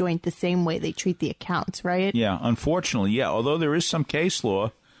box joint the same way they treat the accounts, right? Yeah, unfortunately, yeah. Although there is some case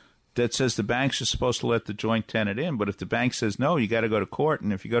law that says the banks are supposed to let the joint tenant in, but if the bank says no, you got to go to court.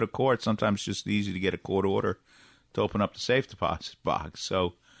 And if you go to court, sometimes it's just easy to get a court order to open up the safe deposit box.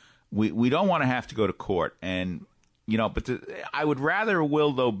 So we don't want to have to go to court. And, but I would rather a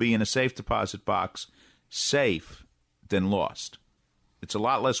will, though, be in a safe deposit box safe than lost. It's a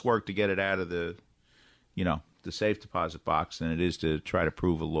lot less work to get it out of the safe deposit box than it is to try to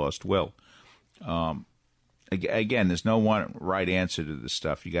prove a lost will. Again, there's no one right answer to this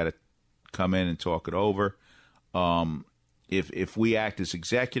stuff. You got to come in and talk it over. If we act as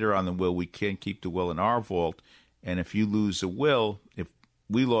executor on the will, we can keep the will in our vault. And if you lose a will, if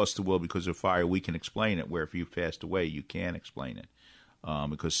we lost the will because of fire, we can explain it, where if you've passed away, you can't explain it.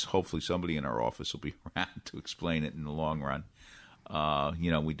 Because hopefully somebody in our office will be around to explain it in the long run.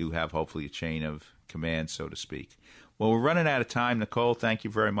 We do have hopefully a chain of command, so to speak. Well, we're running out of time. Nicole, thank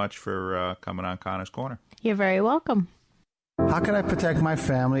you very much for coming on Connor's Corner. You're very welcome. How can I protect my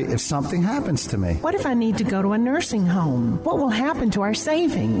family if something happens to me? What if I need to go to a nursing home? What will happen to our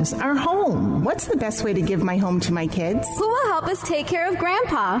savings, our home? What's the best way to give my home to my kids? Who will help us take care of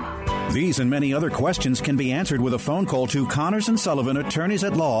Grandpa? These and many other questions can be answered with a phone call to Connors and Sullivan, Attorneys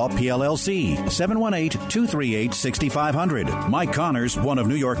at Law, PLLC, 718-238-6500. Mike Connors, one of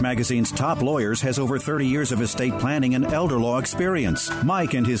New York Magazine's top lawyers, has over 30 years of estate planning and elder law experience.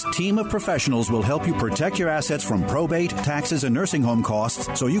 Mike and his team of professionals will help you protect your assets from probate, taxes, and nursing home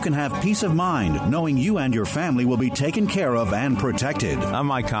costs so you can have peace of mind knowing you and your family will be taken care of and protected. I'm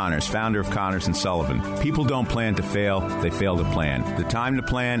Mike Connors, founder of Connors and Sullivan. People don't plan to fail, they fail to plan. The time to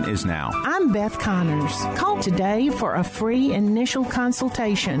plan is now. I'm Beth Connors. Call today for a free initial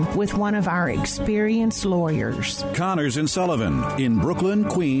consultation with one of our experienced lawyers. Connors and Sullivan in Brooklyn,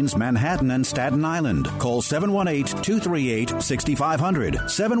 Queens, Manhattan, and Staten Island. Call 718-238-6500,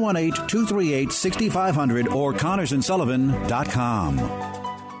 718-238-6500, or ConnorsandSullivan.com.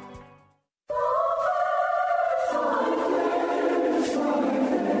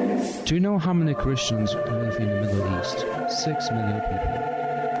 Do you know how many Christians live in the Middle East? 6 million people.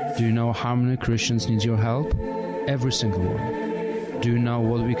 Do you know how many Christians need your help? Every single one. Do you know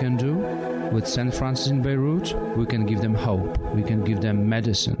what we can do? With St. Francis in Beirut, we can give them hope. We can give them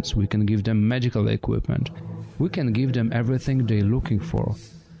medicines. We can give them medical equipment. We can give them everything they're looking for.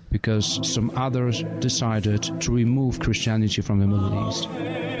 Because some others decided to remove Christianity from the Middle East.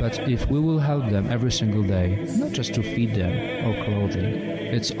 But if we will help them every single day, not just to feed them or clothing,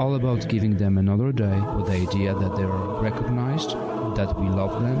 it's all about giving them another day with the idea that they are recognized, that we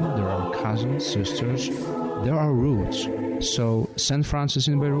love them, they're our cousins, sisters, they're our roots. So St. Francis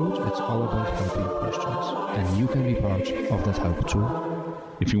in Beirut, it's all about helping Christians. And you can be part of that help too.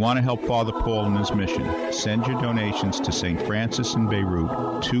 If you want to help Father Paul in his mission, send your donations to St. Francis in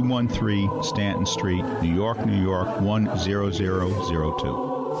Beirut, 213 Stanton Street, New York, New York,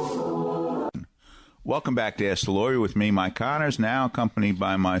 10002. Welcome back to Ask the Lawyer with me, Mike Connors, now accompanied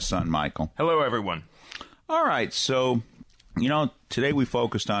by my son, Michael. Hello, everyone. All right, so, today we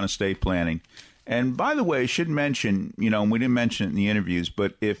focused on estate planning. And by the way, I should mention, we didn't mention it in the interviews,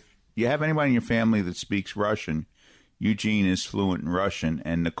 but if you have anybody in your family that speaks Russian, Eugene is fluent in Russian,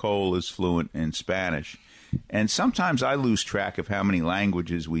 and Nicole is fluent in Spanish. And sometimes I lose track of how many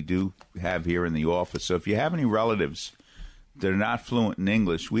languages we do have here in the office. So if you have any relatives that are not fluent in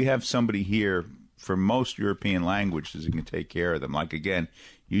English, we have somebody here for most European languages who can take care of them. Like, again,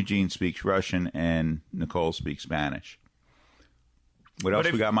 Eugene speaks Russian and Nicole speaks Spanish. What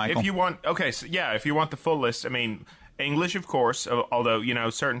else we got, Michael? If you want, if you want the full list, English, of course, although,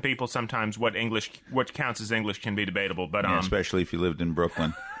 certain people sometimes what counts as English can be debatable. But especially if you lived in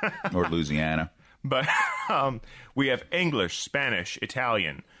Brooklyn or Louisiana. But we have English, Spanish,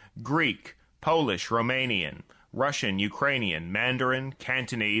 Italian, Greek, Polish, Romanian, Russian, Ukrainian, Mandarin,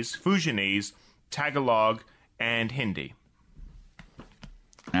 Cantonese, Fujianese, Tagalog, and Hindi.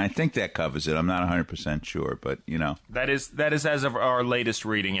 And I think that covers it. I'm not 100% sure, but, That is as of our latest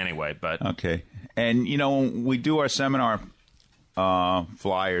reading anyway, but... Okay. And, when we do our seminar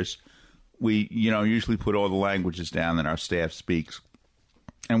flyers. We, usually put all the languages down that our staff speaks.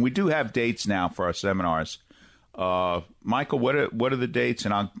 And we do have dates now for our seminars. Michael, what are the dates?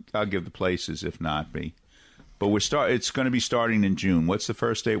 And I'll give the places if not me. But it's going to be starting in June. What's the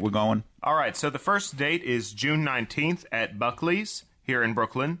first date we're going? All right, so the first date is June 19th at Buckley's here in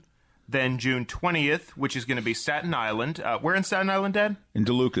Brooklyn. Then June 20th, which is going to be Staten Island. Where in Staten Island, Dad? In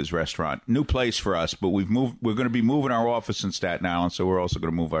DeLuca's restaurant. New place for us, but we're going to be moving our office in Staten Island, so we're also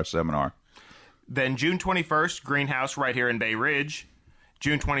going to move our seminar. Then June 21st, Greenhouse right here in Bay Ridge.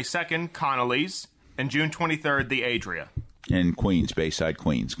 June 22nd, Connolly's. And June 23rd, the Adria. In Queens, Bayside,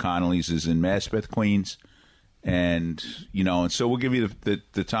 Queens. Connolly's is in Maspeth, Queens. And so we'll give you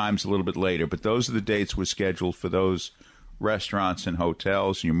the times a little bit later. But those are the dates we're scheduled for those restaurants and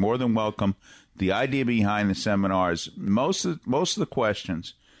hotels. You're more than welcome. The idea behind the seminars, most of the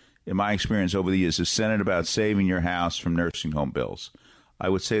questions, in my experience over the years, is centered about saving your house from nursing home bills. I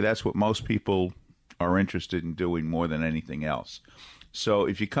would say that's what most people are interested in doing more than anything else. So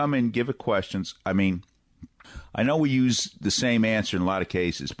if you come in, give it questions. I mean, I know we use the same answer in a lot of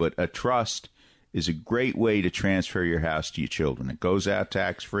cases, but a trust is a great way to transfer your house to your children. It goes out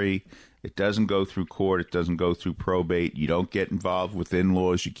tax-free. It doesn't go through court. It doesn't go through probate. You don't get involved with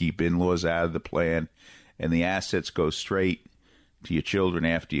in-laws. You keep in-laws out of the plan. And the assets go straight to your children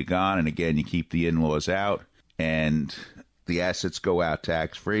after you're gone. And, again, you keep the in-laws out. And the assets go out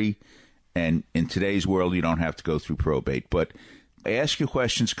tax-free. And in today's world, you don't have to go through probate. But ask your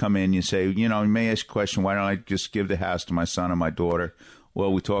questions, come in. You say, you may ask a question, why don't I just give the house to my son or my daughter?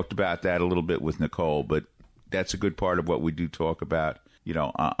 Well, we talked about that a little bit with Nicole, but that's a good part of what we do talk about,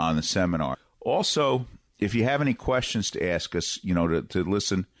 on the seminar. Also, if you have any questions to ask us, to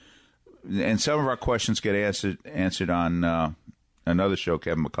listen, and some of our questions get answered on another show,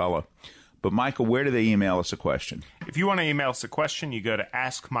 Kevin McCullough. But, Michael, where do they email us a question? If you want to email us a question, you go to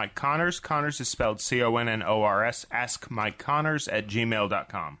Ask Mike Connors. Connors is spelled Connors.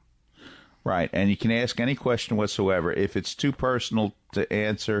 AskMikeConnors@gmail.com. Right, and you can ask any question whatsoever. If it's too personal to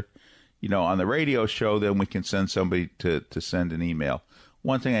answer, on the radio show, then we can send somebody to send an email.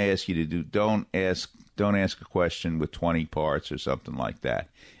 One thing I ask you to do, don't ask a question with 20 parts or something like that.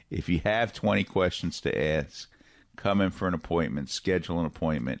 If you have 20 questions to ask, come in for an appointment, schedule an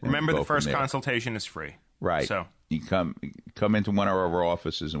appointment. Remember, the first consultation is free. Right. So you come into one of our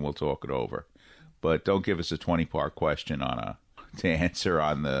offices and we'll talk it over. But don't give us a 20-part question to answer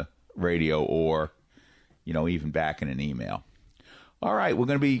on the radio or, even back in an email. All right, we're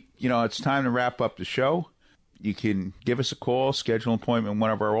going to be, it's time to wrap up the show. You can give us a call, schedule an appointment in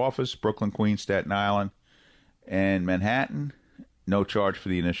one of our offices, Brooklyn, Queens, Staten Island, and Manhattan. No charge for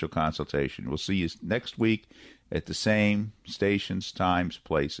the initial consultation. We'll see you next week at the same stations, times,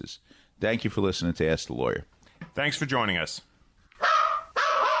 places. Thank you for listening to Ask the Lawyer. Thanks for joining us.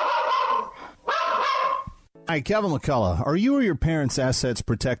 Hi, Kevin McCullough. Are you or your parents' assets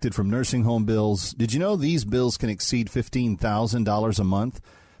protected from nursing home bills? Did you know these bills can exceed $15,000 a month?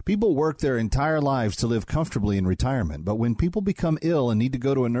 People work their entire lives to live comfortably in retirement, but when people become ill and need to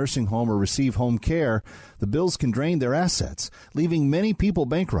go to a nursing home or receive home care, the bills can drain their assets, leaving many people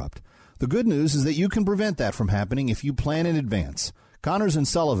bankrupt. The good news is that you can prevent that from happening if you plan in advance. Connors &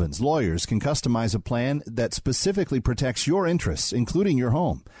 Sullivan's lawyers can customize a plan that specifically protects your interests, including your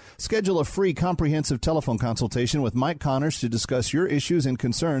home. Schedule a free comprehensive telephone consultation with Mike Connors to discuss your issues and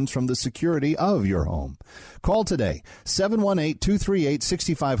concerns from the security of your home. Call today,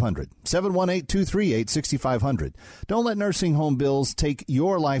 718-238-6500, 718-238-6500. Don't let nursing home bills take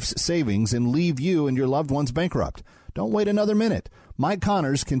your life's savings and leave you and your loved ones bankrupt. Don't wait another minute. Mike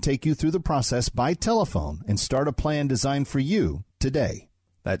Connors can take you through the process by telephone and start a plan designed for you today.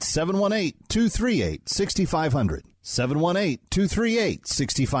 That's 718-238-6500.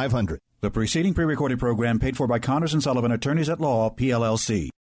 718-238-6500. The preceding pre-recorded program paid for by Connors & Sullivan Attorneys at Law, PLLC.